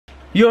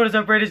Yo, what is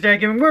up, Raiders Dad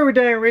Gaming? Where we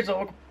DireVlogs?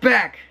 Welcome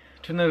back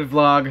to another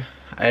vlog.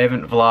 I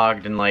haven't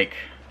vlogged in like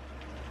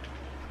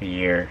a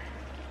year.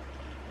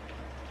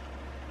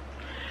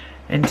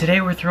 And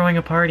today we're throwing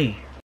a party.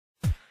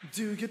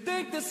 Do you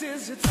think this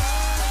is your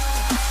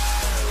time?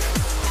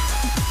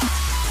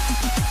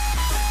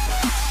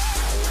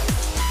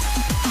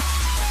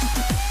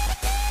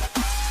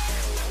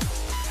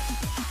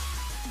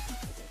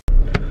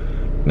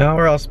 Now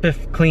we're all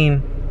spiff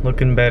clean,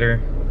 looking better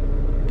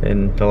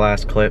than the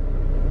last clip.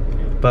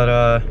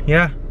 But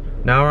yeah,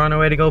 now we're on our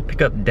way to go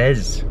pick up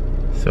Dez.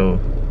 So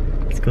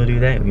let's go do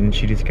that. We can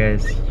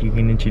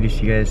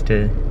introduce you guys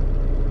to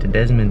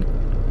Desmond.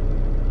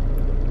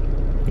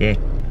 Yeah.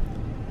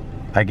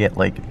 I get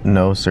like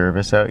no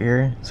service out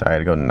here, so I had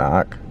to go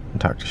knock and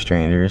talk to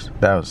strangers.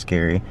 That was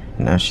scary.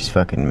 And now she's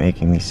fucking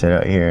making me sit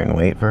out here and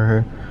wait for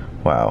her.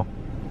 Wow.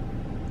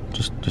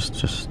 Just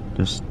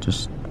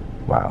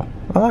wow.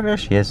 Oh, look, there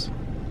she is.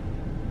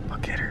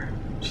 Look at her.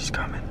 She's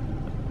coming.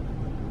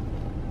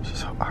 She's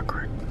so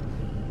awkward.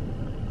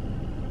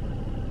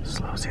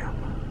 Slow down.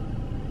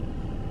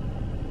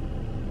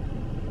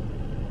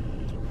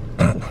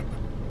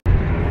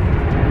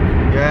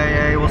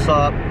 Yeah, what's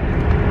up?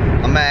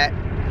 I'm Matt.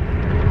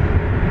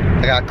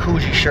 I got a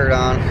Koozie shirt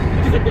on.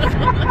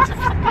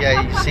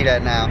 Yeah, you can see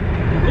that now.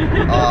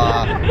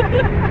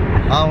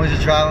 I was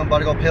just driving, about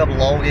to go pick up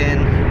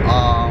Logan.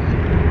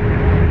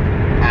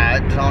 I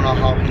don't know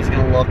how he's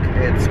gonna look.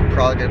 It's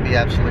probably gonna be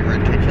absolutely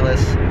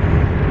ridiculous.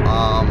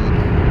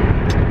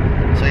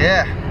 So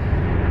yeah,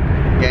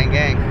 gang.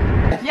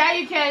 Yeah,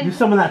 you can. Do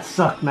some of that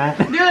suck, Matt.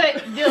 Do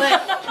it.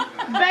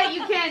 Bet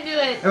you can't do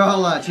it. Hey,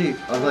 hold on, Chief.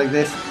 I was like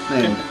this.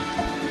 Man.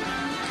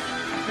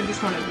 I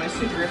just wanted my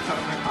cigarettes out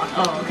of my pocket.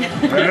 Oh, okay.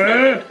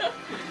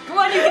 Come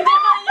on, you can do it.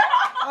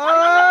 Oh!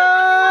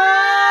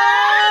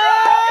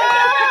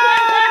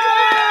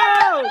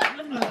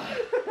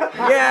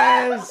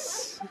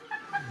 Yes!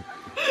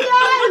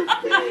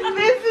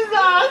 This is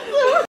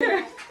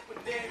awesome.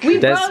 We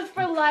bros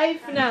for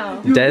life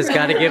now. Des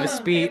gotta give a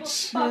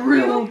speech. Fuck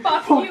you,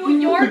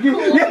 you're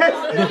cool.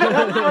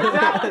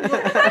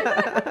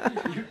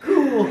 You're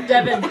cool.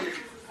 Devin,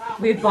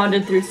 we've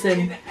bonded through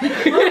sin.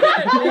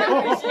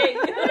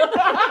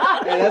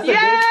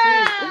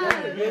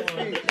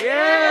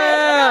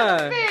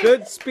 Yeah!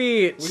 Good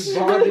speech. We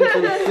bonded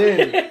for the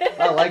sin.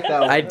 I like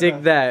that one. I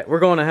dig that. We're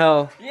going to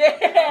hell.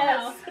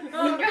 Yes!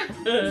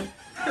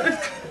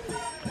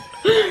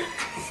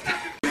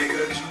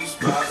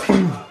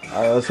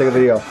 Alright, let's take a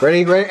video.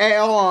 Ready? Hey,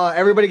 hold on.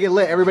 Everybody get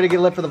lit. Everybody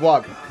get lit for the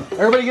vlog.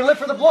 Everybody get lit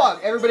for the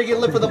vlog. Everybody get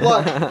lit for the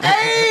vlog.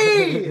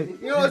 Hey! You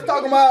know what I was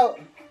talking about?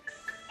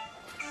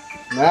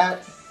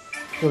 Matt,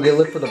 you'll get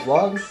lit for the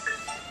vlog?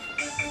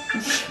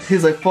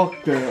 He's like, fuck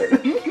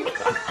that.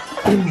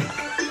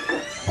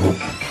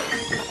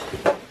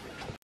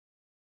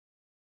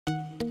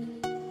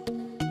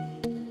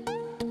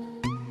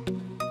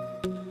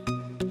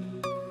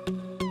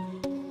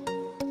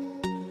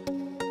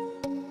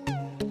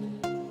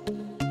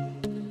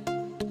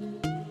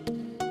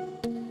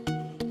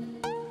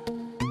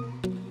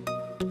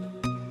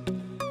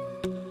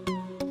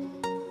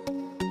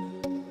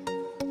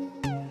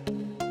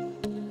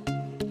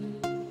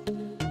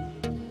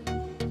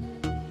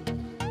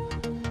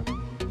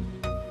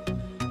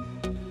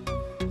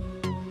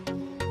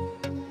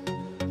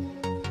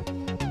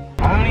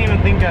 I don't even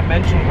think I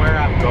mentioned where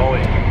I'm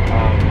going.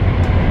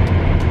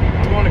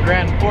 I'm going to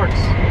Grand Forks.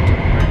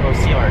 We're going to go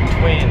see our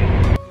twin.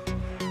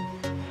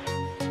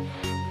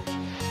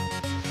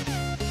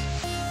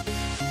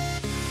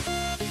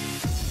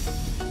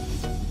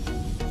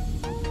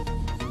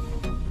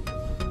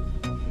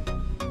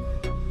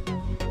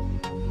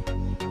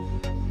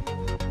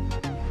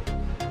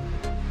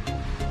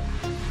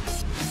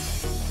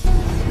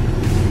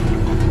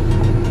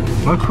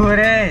 Look who it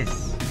is!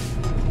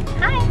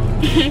 Hi.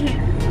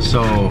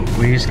 So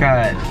we just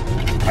got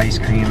ice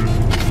cream.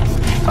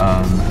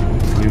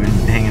 We've been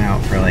hanging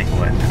out for like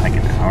what, like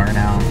an hour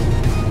now?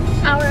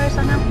 Hour or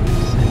so now.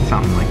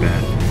 Something like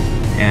that.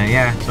 And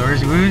yeah, so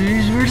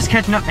we're just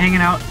catching up,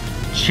 hanging out,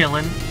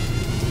 chilling.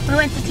 We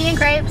went to Tea and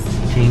Crepes.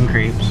 Tea and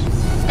Crepes.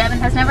 Devin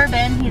has never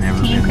been. He's a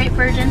Tea and Crepe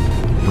virgin.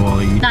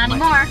 Well, you Not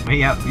anymore.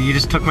 Yeah, you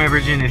just took my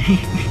virginity.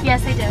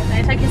 Yes, I did.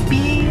 I took his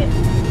Tea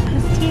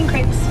and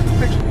Crepes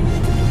virginity.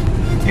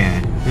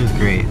 Yeah, it was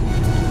great.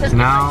 So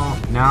now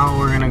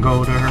we're gonna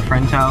go to her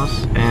friend's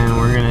house and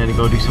we're gonna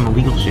go do some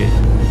illegal shit.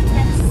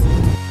 Yes.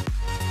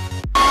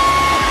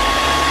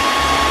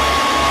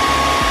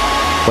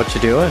 What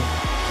you doing?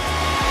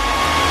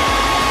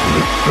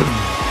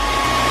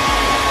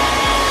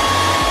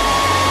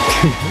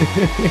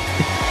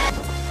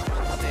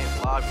 Say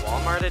vlog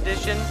Walmart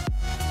edition.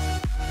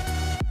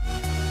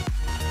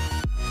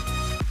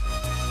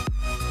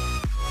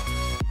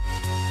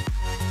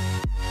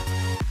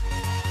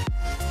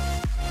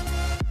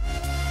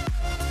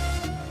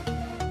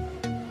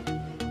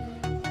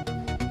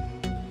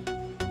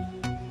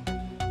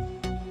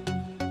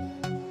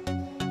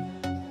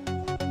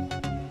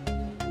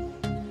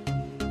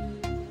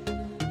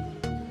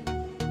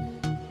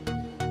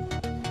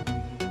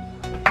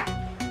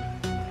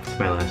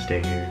 my last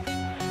day here.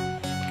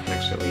 I'm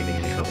actually leaving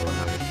in a couple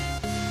of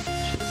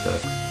hours. Shit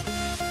sucks.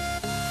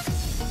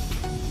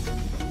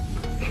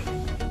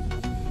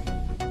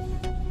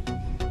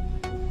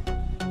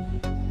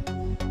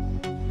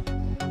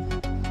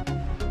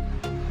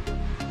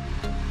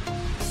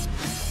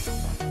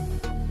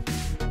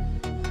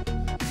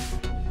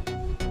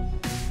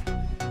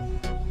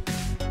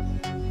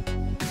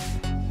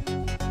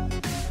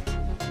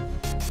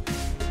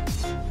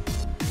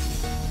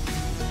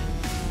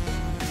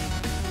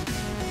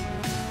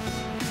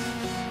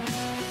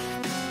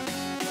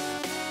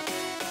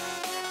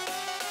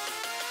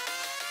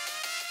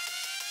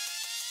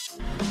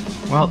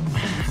 Well,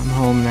 I'm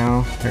home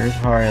now. There's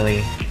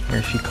Harley.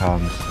 Here she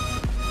comes.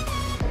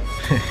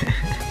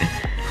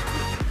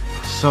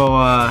 So,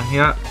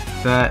 yeah,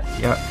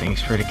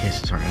 thanks for the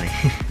kisses, Harley.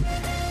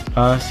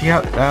 So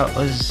yeah, that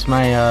was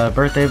my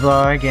birthday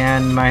vlog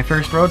and my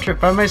first road trip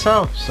by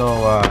myself. So,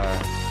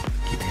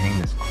 keep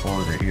hitting this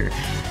quarter here.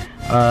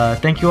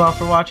 Thank you all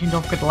for watching.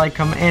 Don't forget to like,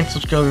 comment, and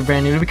subscribe if you're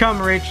brand new to become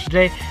a rager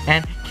today.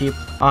 And keep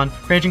on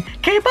raging.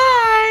 Okay,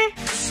 bye!